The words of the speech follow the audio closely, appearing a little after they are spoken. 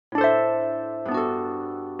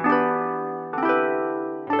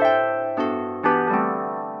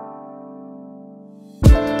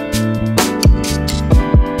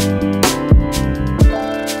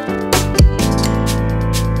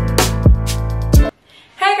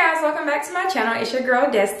welcome back to my channel. It's your girl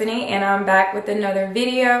Destiny and I'm back with another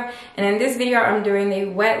video, and in this video I'm doing the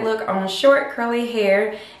wet look on short curly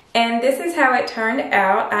hair, and this is how it turned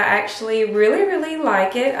out. I actually really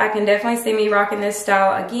like it. I can definitely see me rocking this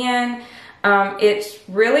style again. It's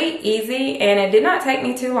really easy and it did not take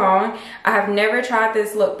me too long. I have never tried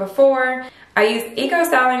this look before. I used Eco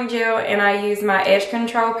Styling Gel and I used my edge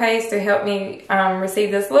control paste to help me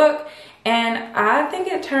receive this look, and I think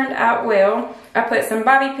it turned out well. I put some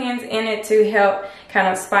bobby pins in it to help kind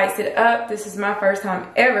of spice it up. This is my first time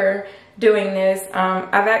ever doing this.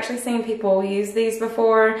 I've actually seen people use these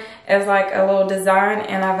before as like a little design,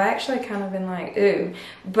 and I've actually kind of been like, ooh.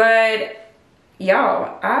 But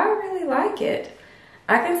y'all, I really like it.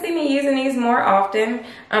 I can see me using these more often.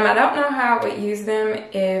 I don't know how I would use them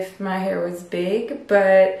if my hair was big,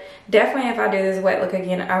 but definitely if I do this wet look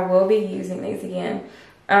again, I will be using these again.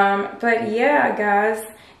 But yeah, guys,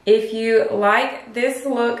 if you like this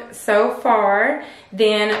look so far,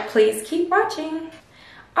 then please keep watching.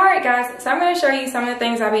 Alright guys, so I'm going to show you some of the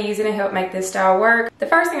things I'll be using to help make this style work. The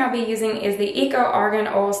first thing I'll be using is the Eco Argan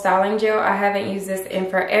Oil Styling Gel. I haven't used this in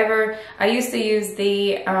forever. I used to use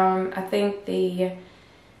the, I think the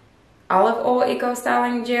olive oil Eco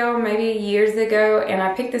Styling Gel maybe years ago, and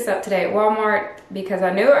I picked this up today at Walmart because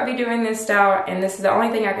I knew I'd be doing this style, and this is the only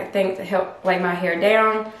thing I could think to help lay my hair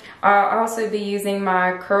down. I'll also be using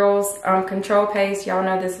my curls control paste. Y'all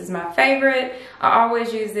know this is my favorite. I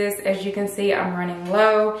always use this. As you can see, I'm running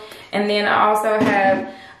low. And then I also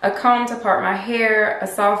have a comb to part my hair, a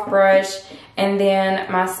soft brush, and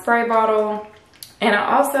then my spray bottle. And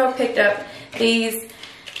I also picked up these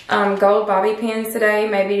gold bobby pins today,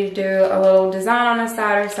 maybe to do a little design on the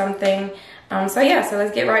side or something. So yeah, so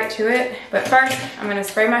let's get right to it. But first, I'm going to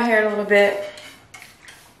spray my hair a little bit.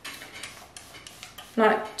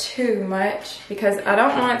 Not too much, because I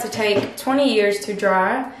don't want it to take 20 years to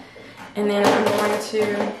dry. And then I'm going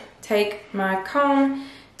to take my comb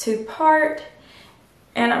to part,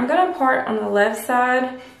 and I'm going to part on the left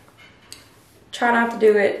side. Try not to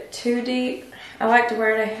do it too deep. I like to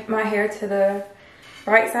wear my hair to the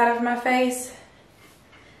right side of my face.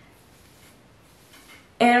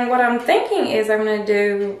 And what I'm thinking is I'm going to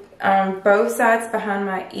do both sides behind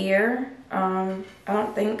my ear. I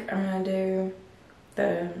don't think I'm going to do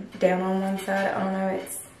the down on one side. I don't know,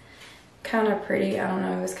 it's kind of pretty. I don't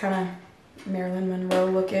know, it's kind of Marilyn Monroe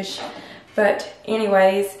lookish. But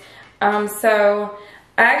anyways, so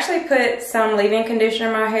I actually put some leave-in conditioner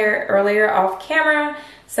in my hair earlier off camera,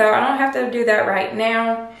 so I don't have to do that right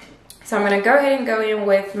now. So I'm going to go ahead and go in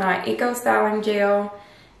with my Eco Styling Gel,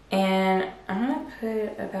 and I'm going to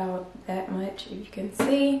put about that much, if you can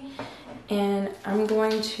see, and I'm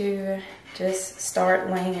going to just start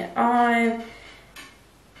laying it on,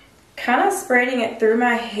 kind of spreading it through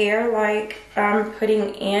my hair like I'm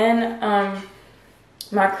putting in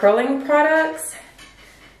my curling products.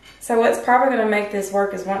 So what's probably going to make this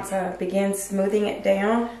work is once I begin smoothing it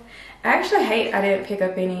down. I actually hate I didn't pick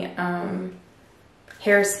up any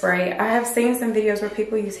hairspray. I have seen some videos where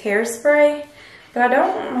people use hairspray, but I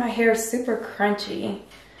don't want my hair super crunchy.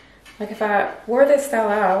 Like if I wore this style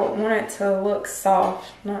out, I would want it to look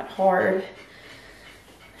soft, not hard.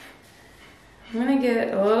 I'm gonna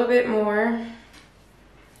get a little bit more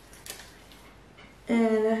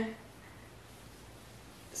and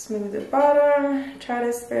smooth the bottom, try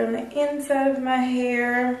to spread on the inside of my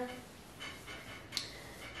hair.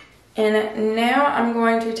 And now I'm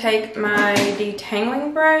going to take my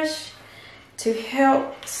detangling brush to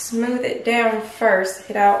help smooth it down first,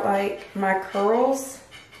 get out like my curls,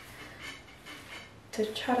 to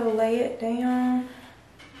try to lay it down.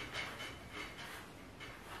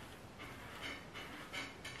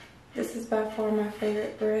 This is by far my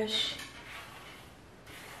favorite brush.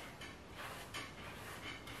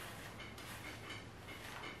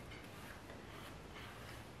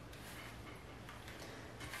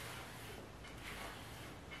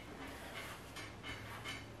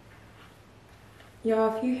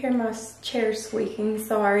 Y'all, if you hear my chair squeaking,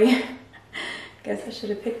 sorry. Guess I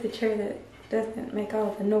should have picked the chair that doesn't make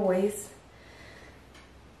all the noise.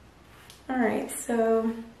 Alright,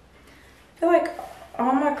 so I feel like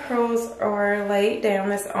all my curls are laid down.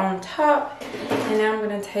 That's on top. And now I'm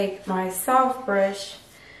going to take my soft brush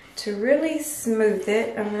to really smooth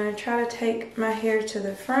it. I'm going to try to take my hair to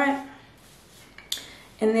the front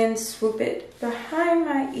and then swoop it behind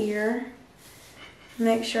my ear.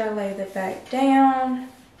 Make sure I lay the back down.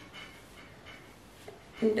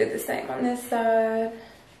 And do the same on this side.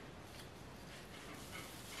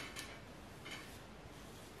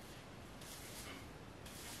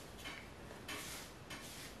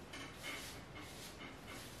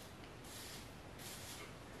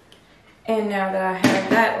 And now that I have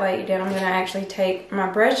that laid down, I'm going to actually take my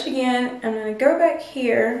brush again. I'm going to go back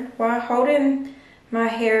here while holding my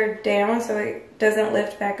hair down so it doesn't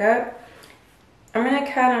lift back up. I'm going to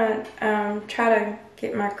kind of try to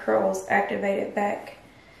get my curls activated back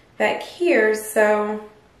here. So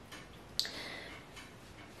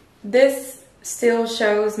this still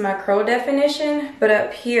shows my curl definition, but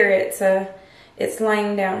up here it's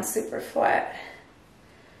laying down super flat.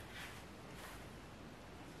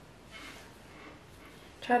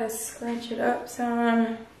 Try to scrunch it up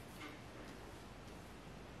some.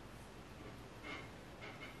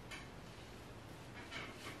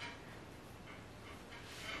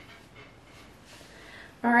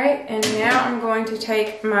 All right, and now I'm going to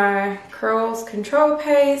take my curls control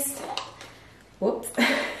paste, whoops,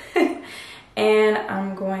 and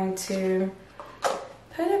I'm going to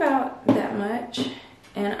put about that much,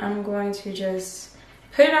 and I'm going to just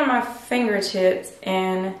put it on my fingertips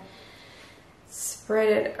and spread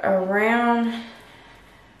it around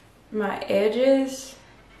my edges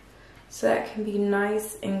so that can be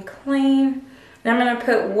nice and clean. And I'm going to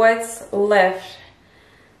put what's left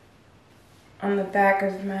on the back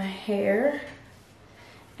of my hair,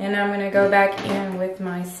 and I'm going to go back in with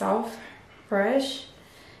my soft brush,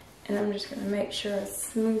 and I'm just going to make sure I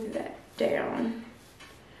smooth that down.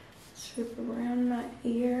 Swoop around my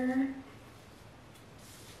ear.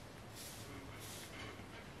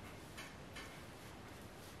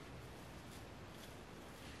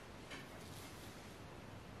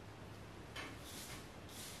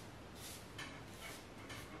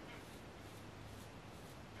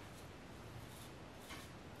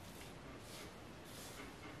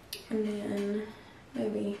 And then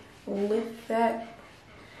maybe lift that,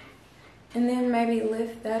 and then maybe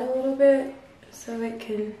lift that a little bit so it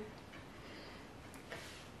can,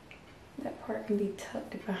 that part can be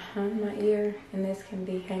tucked behind my ear, and this can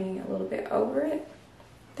be hanging a little bit over it.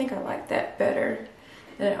 I think I like that better,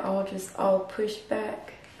 than it all just all pushed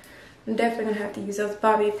back. I'm definitely gonna have to use those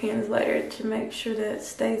bobby pins later to make sure that it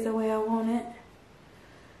stays the way I want it.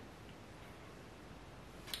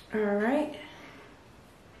 All right.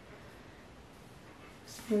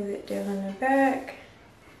 Smooth it down in the back.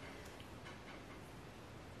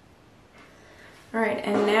 All right,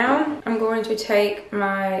 and now I'm going to take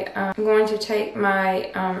my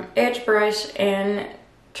edge brush and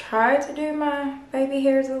try to do my baby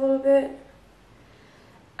hairs a little bit.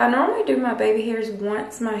 I normally do my baby hairs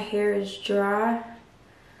once my hair is dry,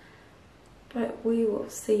 but we will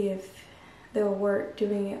see if they'll work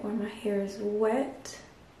doing it when my hair is wet.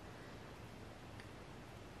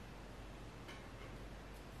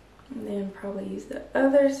 And then probably use the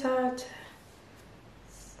other side to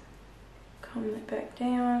comb it back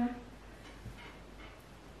down.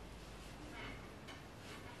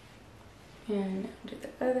 And do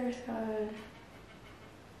the other side.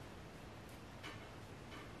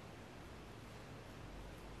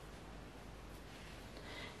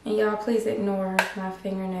 And y'all, please ignore my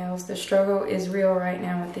fingernails. The struggle is real right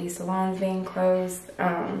now with these salons being closed.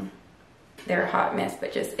 They're a hot mess,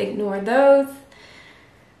 but just ignore those.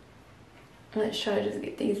 Let's try to just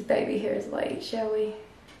get these baby hairs laid, shall we?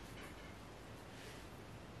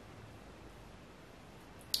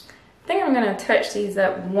 I think I'm gonna touch these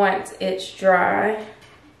up once it's dry.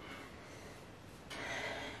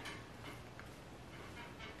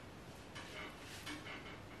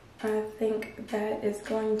 I think that is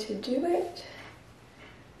going to do it.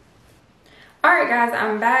 Alright guys,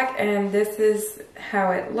 I'm back and this is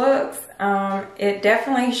how it looks. It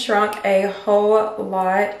definitely shrunk a whole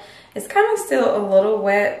lot. It's kind of still a little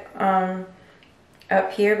wet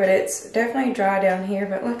up here, but it's definitely dry down here.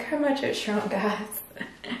 But look how much it shrunk, guys.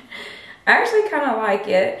 I actually kind of like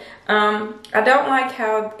it. I don't like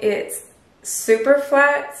how it's super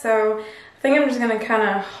flat, so I think I'm just going to kind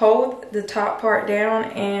of hold the top part down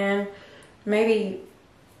and maybe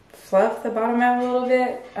fluff the bottom out a little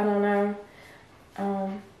bit. I don't know.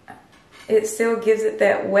 It still gives it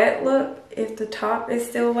that wet look if the top is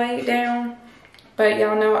still laid down. But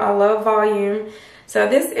y'all know I love volume. So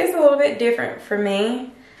this is a little bit different for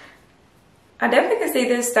me. I definitely can see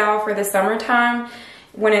this style for the summertime.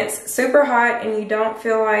 When it's super hot and you don't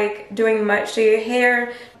feel like doing much to your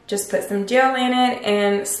hair, just put some gel in it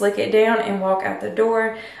and slick it down and walk out the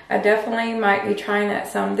door. I definitely might be trying that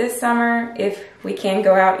some this summer if we can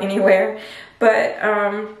go out anywhere. But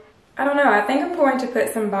I don't know, I think I'm going to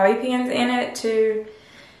put some bobby pins in it to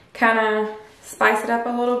kind of spice it up a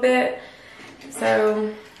little bit.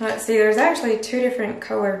 So let's see, there's actually two different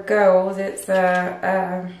color golds. It's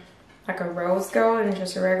like a rose gold and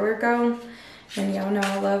just a regular gold. And y'all know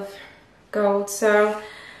I love gold. So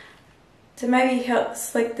to maybe help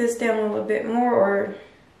slick this down a little bit more, or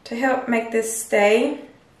to help make this stay.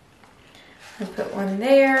 I'll put one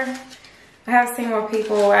there. I have seen where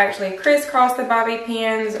people actually crisscross the bobby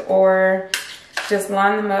pins or just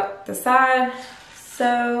line them up the side.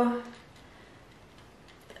 So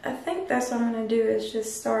I think that's what I'm going to do, is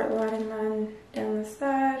just start lining mine down the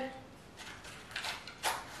side.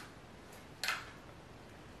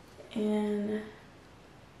 And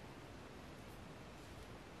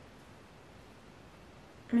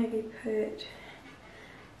maybe put,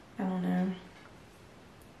 I don't know,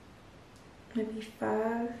 maybe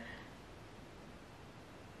 5.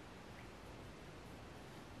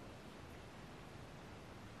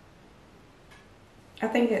 I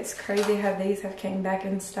think it's crazy how these have came back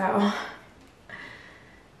in style.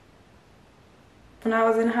 When I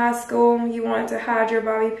was in high school, you wanted to hide your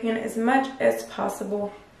bobby pin as much as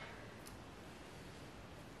possible.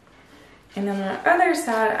 And on the other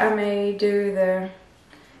side, I may do the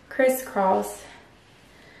crisscross.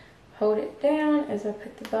 Hold it down as I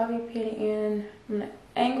put the bobby pin in. I'm going to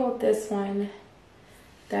angle this one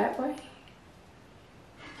that way.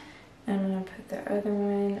 And I'm going to put the other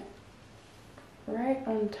one right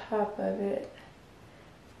on top of it,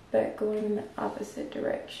 but going in the opposite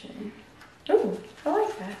direction. Ooh, I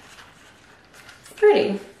like that. It's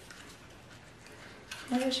pretty.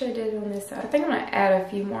 Maybe I should have did it on this side. I think I'm going to add a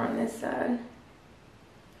few more on this side.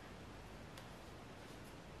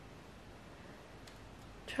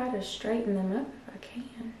 Try to straighten them up if I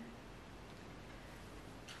can.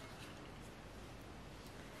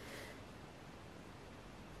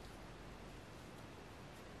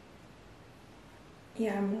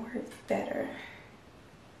 Yeah, more is better.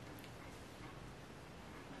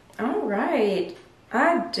 All right.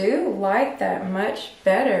 I do like that much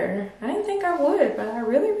better. I didn't think I would, but I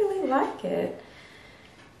really, really like it.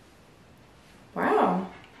 Wow.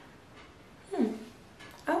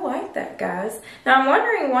 I like that, guys. Now I'm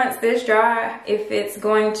wondering, once this dry, if it's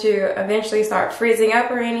going to eventually start frizzing up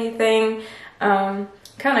or anything. Kind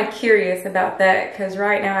of curious about that, because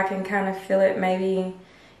right now I can kind of feel it maybe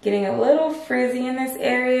getting a little frizzy in this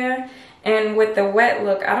area. And with the wet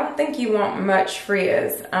look, I don't think you want much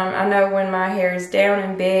frizz. I know when my hair is down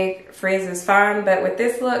and big, frizz is fine, but with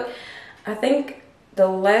this look, I think the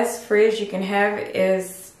less frizz you can have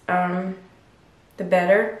is the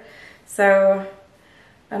better. So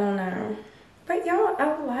I don't know, but y'all,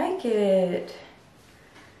 I like it.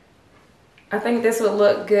 I think this would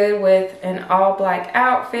look good with an all black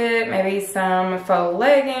outfit, maybe some faux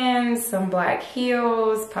leggings, some black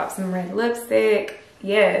heels, pop some red lipstick.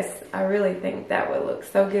 Yes, I really think that would look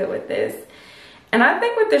so good with this. And I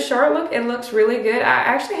think with the short look, it looks really good. I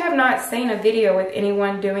actually have not seen a video with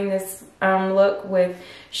anyone doing this look with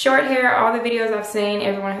short hair. All the videos I've seen,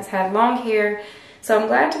 everyone has had long hair. So I'm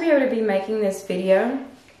glad to be able to be making this video.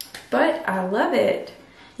 But I love it.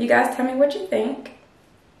 You guys tell me what you think.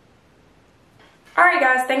 Alright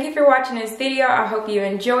guys, thank you for watching this video. I hope you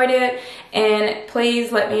enjoyed it, and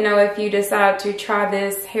please let me know if you decide to try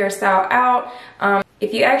this hairstyle out.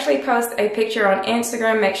 If you actually post a picture on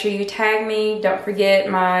Instagram, make sure you tag me. Don't forget,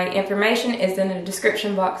 my information is in the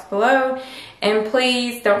description box below. And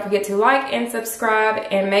please don't forget to like and subscribe,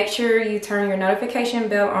 and make sure you turn your notification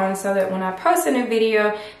bell on so that when I post a new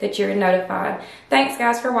video that you're notified. Thanks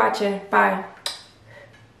guys for watching. Bye.